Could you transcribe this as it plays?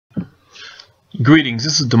Greetings,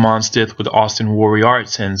 this is Da'mon Stith with Austin Warrior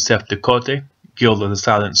Arts and Sefe Dekote, Guild of the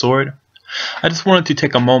Silent Sword. I just wanted to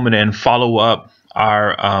take a moment and follow up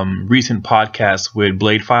our recent podcast with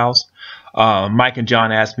Bladefiles. Mike and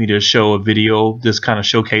John asked me to show a video just kind of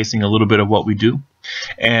showcasing a little bit of what we do.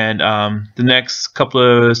 And the next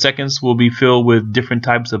couple of seconds will be filled with different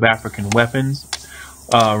types of African weapons,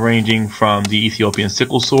 ranging from the Ethiopian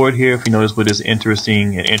sickle sword here, if you notice with its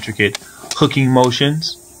interesting and intricate hooking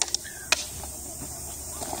motions.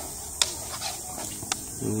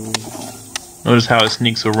 Notice how it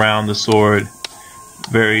sneaks around the sword.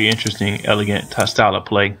 Very interesting, elegant style of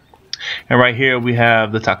play. And right here we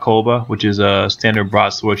have the takoba, which is a standard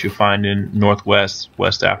broadsword you find in Northwest,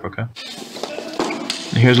 West Africa.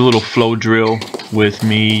 And here's a little flow drill with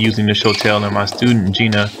me using the shotel and my student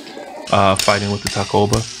Gina fighting with the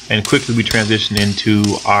takoba. And quickly we transition into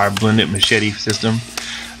our blended machete system.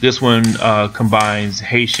 This one combines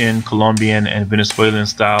Haitian, Colombian, and Venezuelan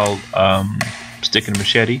style stick and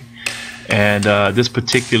machete. And this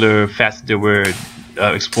particular facet that we're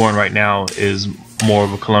exploring right now is more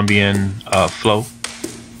of a Colombian flow.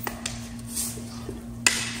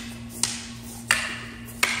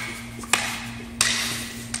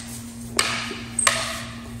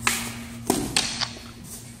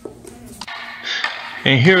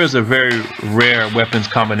 And here is a very rare weapons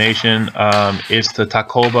combination. It's the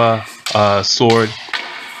takoba sword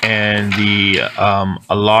and the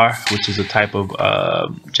alar, which is a type of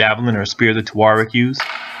javelin or spear that Tuareg use.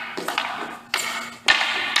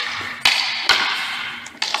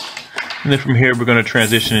 And then from here we're going to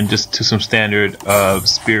transition just to some standard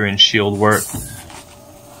spear and shield work.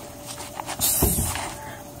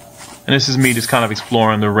 And this is me just kind of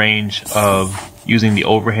exploring the range of using the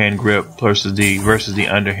overhand grip versus the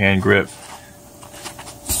underhand grip.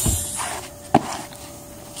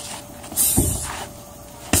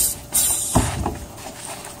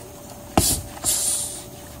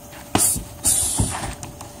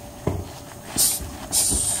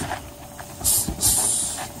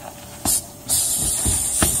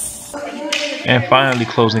 And finally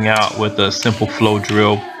closing out with a simple flow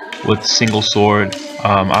drill with single sword.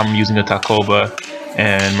 I'm using a takoba,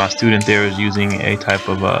 and my student there is using a type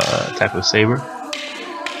of saber.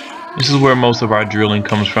 This is where most of our drilling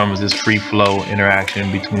comes from, is this free flow interaction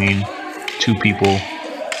between two people,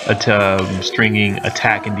 stringing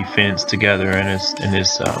attack and defense together in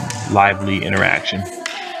this lively interaction.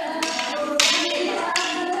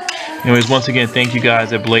 Anyways, once again, thank you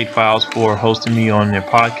guys at Bladefiles for hosting me on their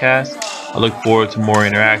podcast. I look forward to more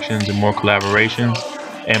interactions and more collaborations.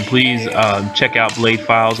 And please check out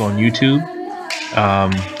Bladefiles on YouTube.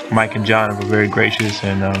 Mike and John are very gracious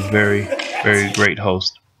and very, very great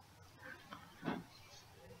hosts.